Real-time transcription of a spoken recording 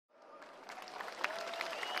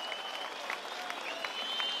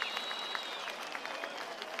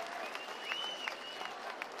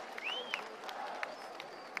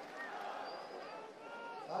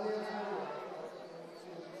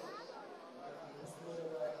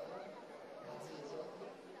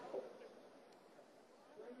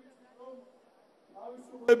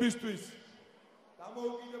ბისთვის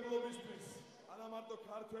დამოუკიდებლობისთვის არა მარტო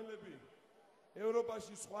ქართველები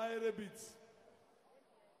ევროპაში სხვა ერებიც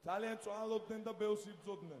ძალიან წვალობდნენ და ბევრს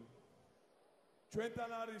იბრძოდნენ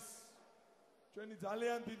ჩვენთან არის ჩვენი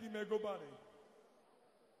ძალიან დიდი მეგობარი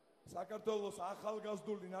საქართველოს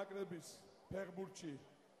ახალგაზრდული ნაკრების ფეხბურთში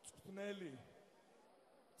წვრთნელი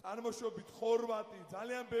წარმოშობით ხორვატი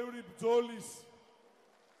ძალიან ბევრი ბრძოლის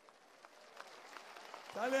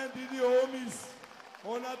ძალიან დიდი ომის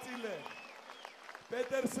მონაწილე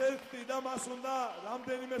პეტერ სერგტი და მას უნდა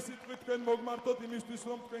რამდენიმე სიტყვით თქვენ მოგმართოთ იმისთვის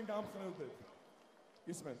რომ თქვენ გამხნევდეთ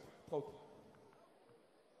ისმენთ თხოვთ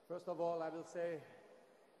First of all, I will say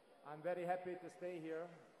I'm very happy to stay here.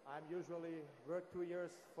 I'm usually worked 2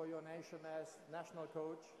 years for your nation as national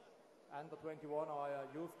coach, under 21 or a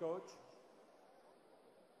youth coach.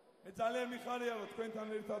 მე ძალიან მიხარია რომ თქვენთან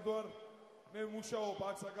ერთად ვარ. მე მუშაობ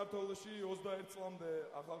აქ საქართველოში 21 წლამდე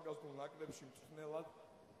ახალგაზრდულ ნაკრებში მწვრთნელად.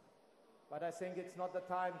 But I think it's not the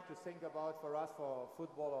time to think about for us for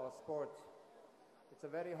football or sport. It's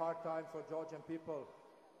a very hard time for Georgian people,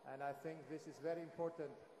 and I think this is very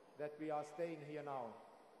important that we are staying here now.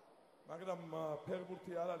 მაგრამ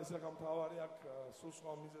ფეხბურთი არ არის ახლა მთავარი აქ სულ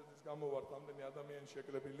სხვა მიზეზის გამო ვართ ამდენი ადამიანი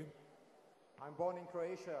შეკრებილი. I'm born in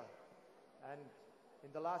Croatia, and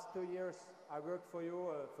in the last 2 years I worked for you,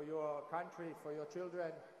 for your country, for your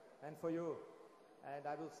children, and for you. And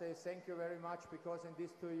I will say thank you very much because in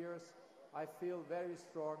these 2 years I feel very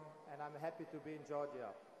strong and I'm happy to be in Georgia.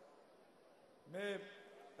 მე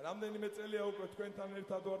რამდენიმე წელია უკვე თქვენთან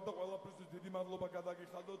ერთად ვარ და ყველაფერთვის დიდი მადლობა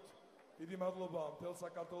გადაგიხადოთ. დიდი მადლობა მთელ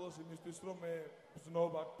საქართველოს იმისთვის რომ მე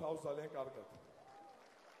ვზნობ აქ თავს ძალიან კარგად.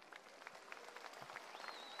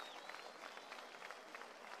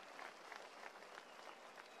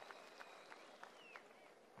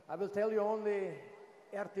 I will tell you only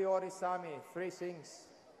erti ori sami, 3 things.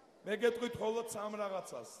 მე გეტყვით მხოლოდ 3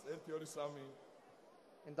 რაღაცას, 1 2 3.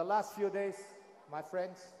 In the last few days, my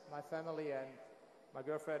friends, my family and my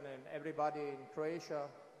girlfriend and everybody in Croatia,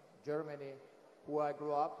 Germany, who I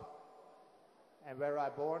grew up and where I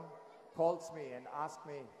born, calls me and asked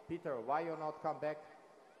me, Peter, why you not come back?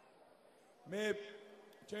 მე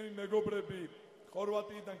ჩემი მეგობრები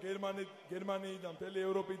ხორვატიიდან, გერმანიიდან, მთელი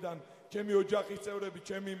ევროპიდან, ჩემი ოჯახის წევრები,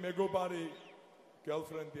 ჩემი მეგობარი,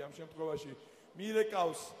 girlfriend-ი ამ შემთხვევაში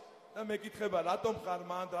მირეკავს და მეკითხება, რატომ ხარ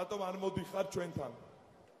მანდ, რატომ არ მოდიხარ ჩვენთან?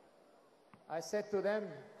 I said to them,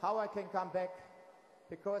 how I can come back?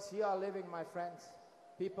 Because here are living my friends,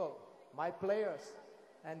 people, my players,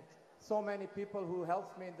 and so many people who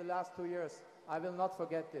helped me in the last 2 years. I will not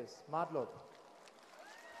forget this. Madlot.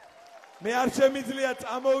 მე არ შემიძლია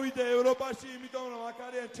წამოვიდე ევროპაში, იმიტომ რომ აქ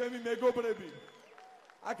არიან ჩემი მეგობრები.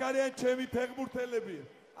 აქ არიან ჩემი ფეხბურთელები.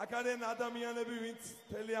 აქ არიან ადამიანები, ვინც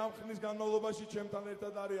მთელი ამ ხნის განმავლობაში ჩემთან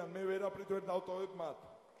ერთად არიან. მე ვერაფრით ვერ დავტოვებ მათ.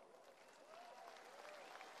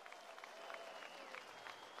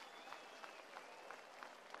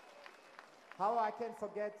 How I can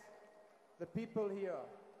forget the people here?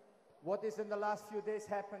 What is in the last few days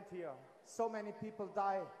happened here? So many people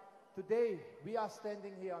die. Today we are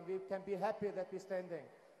standing here and we can be happy that we're standing.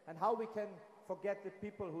 And how we can forget the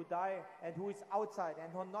people who die and who is outside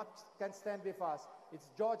and who not can stand with us. It's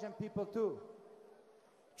Georgian people too.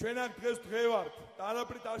 ჩვენ აქ დღეს დღე ვართ და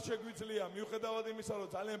არაფრით არ შეგვიძლია მიუხედავად იმისა რომ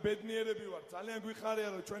ძალიან ბედნიერები ვართ ძალიან გვიხარია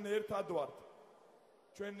რომ ჩვენ ერთად ვართ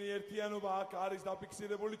ჩვენი ერთიანობა აქ არის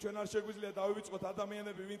დაფიქსირებული ჩვენ არ შეგვიძლია დავივიწყოთ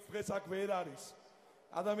ადამიანები ვინც დღეს აქ ვერ არის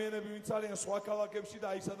ადამიანები ვინც არიან სხვა ქალაქებში და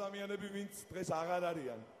ის ადამიანები ვინც დღეს აღარ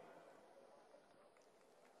არიან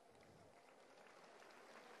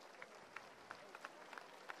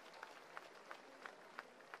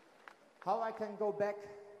How I can go back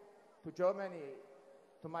to Germany,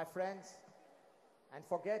 to my friends, and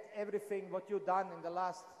forget everything what you've done in the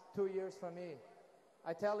last 2 years for me.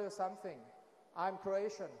 I tell you something, I'm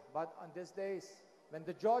Croatian, but on these days, when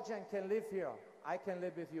the Georgian can live here, I can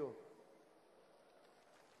live with you.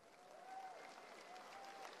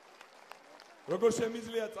 როგორ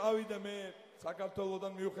შემიძლია წავიდე მე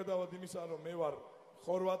საქართველოსდან მიუხედავად იმისა რომ მე ვარ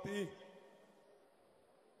ხორვატი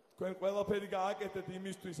თქვენ ყველაფერი გააკეთეთ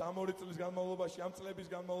იმისთვის ამ 2 წლის განმავლობაში, ამ წლების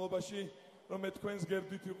განმავლობაში, რომ მე თქვენს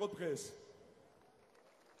გერდით ვიყო დღეს.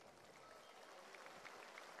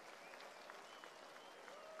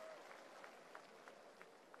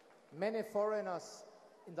 Many foreigners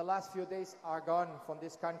in the last few days are gone from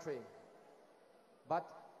this country. But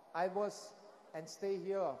I was and stay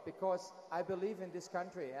here because I believe in this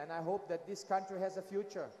country and I hope that this country has a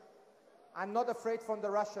future. I'm not afraid from the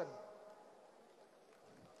Russian.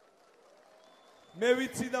 მე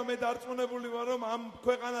ვიცი და მე დარწმუნებული ვარ რომ ამ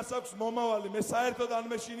ქვეყანას აქვს მომავალი მე საერთოდ არ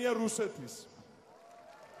მეშინია რუსეთის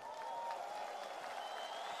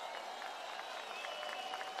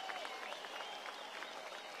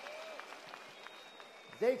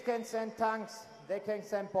They can send tanks, they can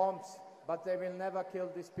send bombs, but they will never kill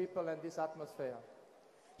these people and this atmosphere.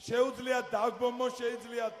 შეუძლია დაგბომბონ,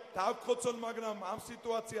 შეიძლება დაგხოცონ, მაგრამ ამ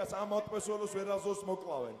სიტუაციას ამ ატმოსფეროს ვერაზოს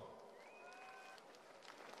მოკლავენ.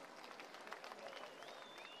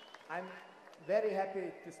 I'm very happy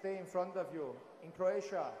to stay in front of you in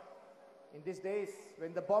Croatia. In these days,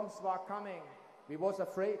 when the bombs were coming, we was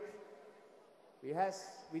afraid.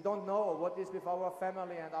 We don't know what is with our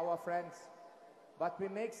family and our friends, but we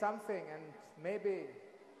make something, and maybe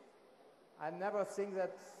I never think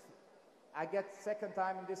that I get second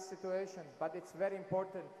time in this situation, but it's very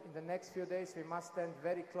important. In the next few days, we must stand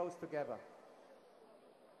very close together.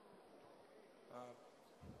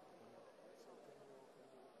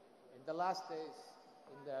 In the last days,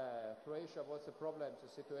 Croatia was a problem, a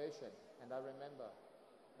situation, and I remember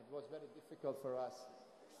it was very difficult for us.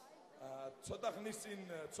 ცოტა ხნის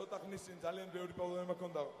წინ ძალიან ბევრი პრობლემა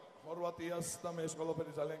ჰქონდა ხორვატიას და მე ეს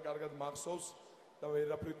ყველაფერი ძალიან კარგად მახსოვს და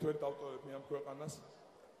ვერაფრით ვერ დავტოვებ მე ამ ქვეყანას.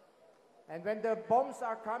 And when the bombs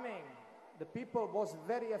are coming, the people was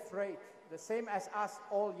very afraid, the same as us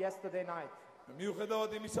all yesterday night.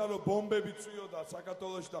 მიუხედავად იმისა, რომ ბომბები წვიოდა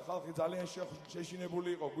საქართველოში და ხალხი ძალიან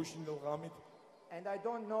შეშინებული იყო გუშინდელ ღამით. And I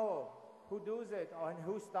don't know who does it or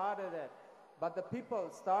who started it, but the people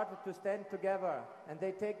started to stand together and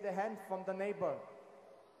they take the hand from the neighbor.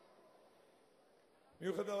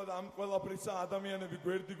 მიუხედავად ამ ყველაფრისა, ადამიანები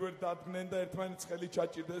გვერდ დადგნენ და ერთმანეთს ხელი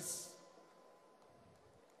ჩაჭირდეს.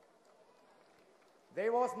 They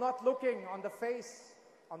was not looking on the face,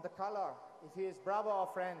 on the color, if he is brother or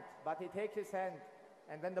friend, but he take his hand,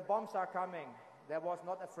 and when the bombs are coming, they was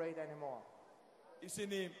not afraid anymore.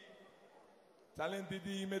 ისინი ძალიან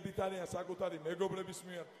დიდი იმედით არიან საკუთარი მეგობრების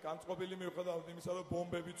მიერ განწყობილი მიუხედავად იმისა, რომ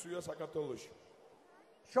ბომბები წვია საქართველოში.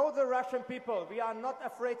 Show the Russian people we are not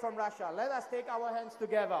afraid from Russia. Let us take our hands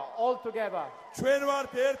together, all together. ჩვენ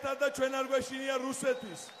ვართ ერთად და ჩვენ არ გვეშინია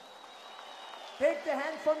რუსეთის. Take the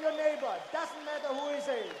hand from your neighbor. Doesn't matter who is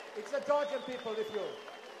it. It's the Georgian people with you.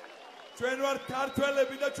 ჩვენ ვართ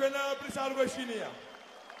ქართველები და ჩვენ არაფრის არ გვეშინია.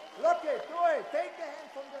 Look it, do it. Take the hand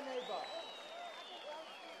from the neighbor.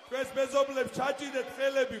 ჩვენს მეზობლებს ჩაჭიდეთ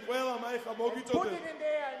ხელები ყველა, მაიხა Put მოგიწოდეთ. it in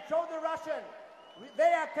there and show the Russian.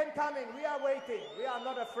 They can come in. We are waiting. We are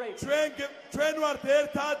not afraid. ჩვენ ვართ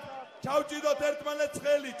ერთად, ჩავჭიდოთ ერთმანეთს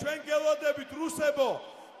ხელი. ჩვენ გელოდებით რუსებო.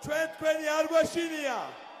 ჩვენ თქვენი არ გვეშინია.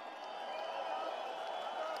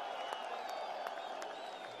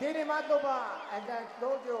 Didi Madlova, and I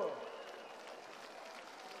told you.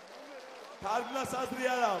 თარგმნას აზრი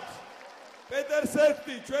არ აქვს. პეტერ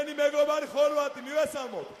სერგტი, ჩვენი მეგობარი ხორვატი,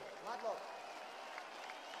 მივესალმოთ. Madlov.